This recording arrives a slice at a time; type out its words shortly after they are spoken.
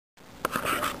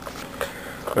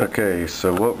Okay,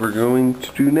 so what we're going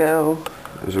to do now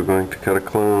is we're going to cut a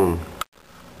clone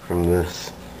from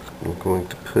this. I'm going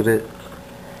to put it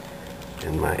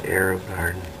in my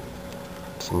Aerogarden.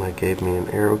 Somebody gave me an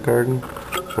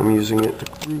Aerogarden. I'm using it to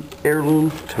glue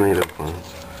heirloom tomato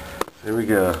clones. Here we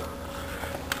go.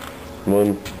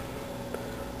 One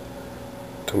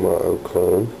tomato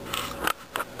clone.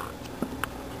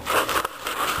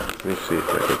 Let me see if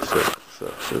I can set this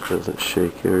up so it doesn't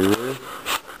shake everywhere.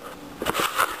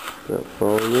 Not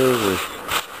falling over.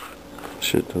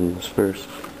 Should have done this first.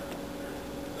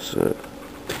 So,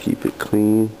 to keep it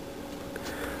clean,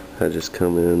 I just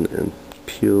come in and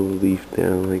peel the leaf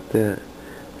down like that.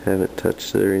 Haven't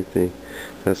touched it or anything.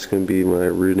 That's going to be my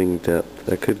rooting depth.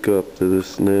 I could go up to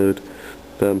this node,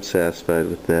 but I'm satisfied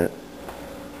with that.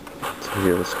 So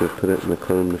here, let's go put it in the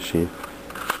clone machine.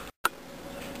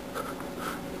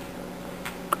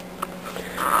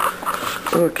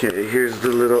 Okay, here's the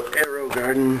little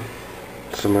Aerogarden.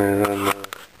 Somebody that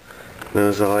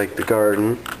knows I like the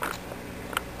garden.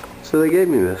 So they gave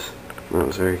me this. I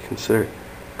was very considerate.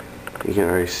 You can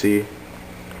already see,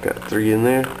 got 3 in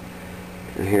there.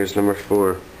 And here's number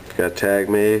 4. Got a tag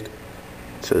made.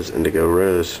 It says Indigo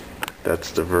Rose.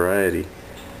 That's the variety.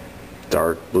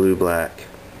 Dark blue black.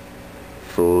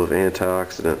 Full of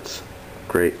antioxidants.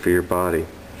 Great for your body.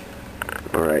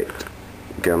 Alright.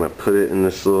 Gonna put it in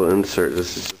this little insert.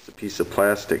 This is just a piece of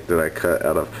plastic that I cut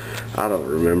out of, I don't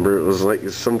remember. It was like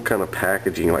some kind of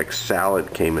packaging, like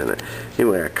salad came in it.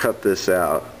 Anyway, I cut this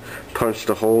out, punched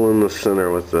a hole in the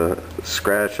center with the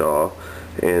scratch awl,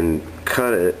 and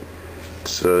cut it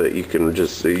so that you can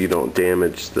so you don't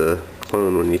damage the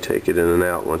clone when you take it in and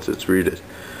out once it's rooted.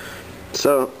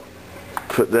 So,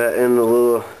 put that in the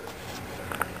little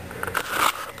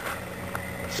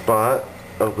spot,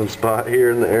 open spot here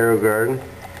in the Aerogarden.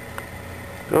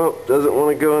 Oh, doesn't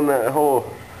want to go in that hole.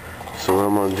 So what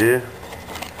I'm going to do,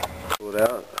 pull it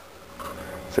out.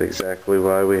 That's exactly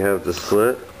why we have the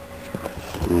slit.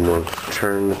 I'm going to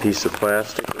turn the piece of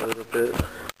plastic a little bit.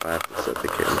 I have to set the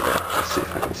camera down. Let's see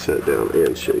if I can set it down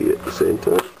and show you at the same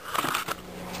time.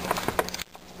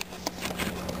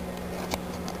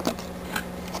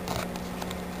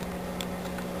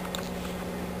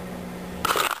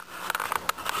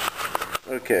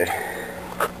 Okay.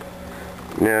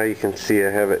 Now you can see I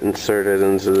have it inserted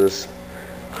into this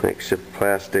makeshift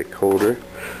plastic holder.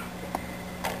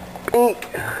 Ink!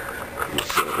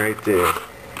 Right there.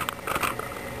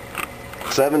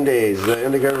 7 days. The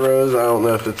Indigo Rose, I don't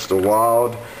know if it's the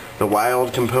wild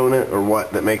component or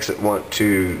what that makes it want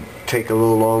to take a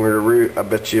little longer to root. I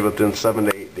bet you within 7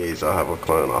 to 8 days I'll have a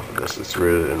clone off of this. It's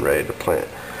rooted and ready to plant.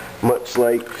 Much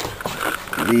like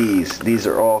these. These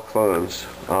are all clones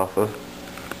off of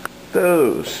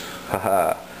those.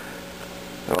 Haha.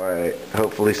 Alright,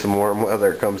 hopefully some warm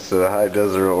weather comes to the high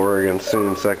desert of Oregon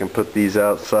soon so I can put these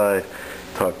outside.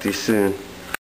 Talk to you soon.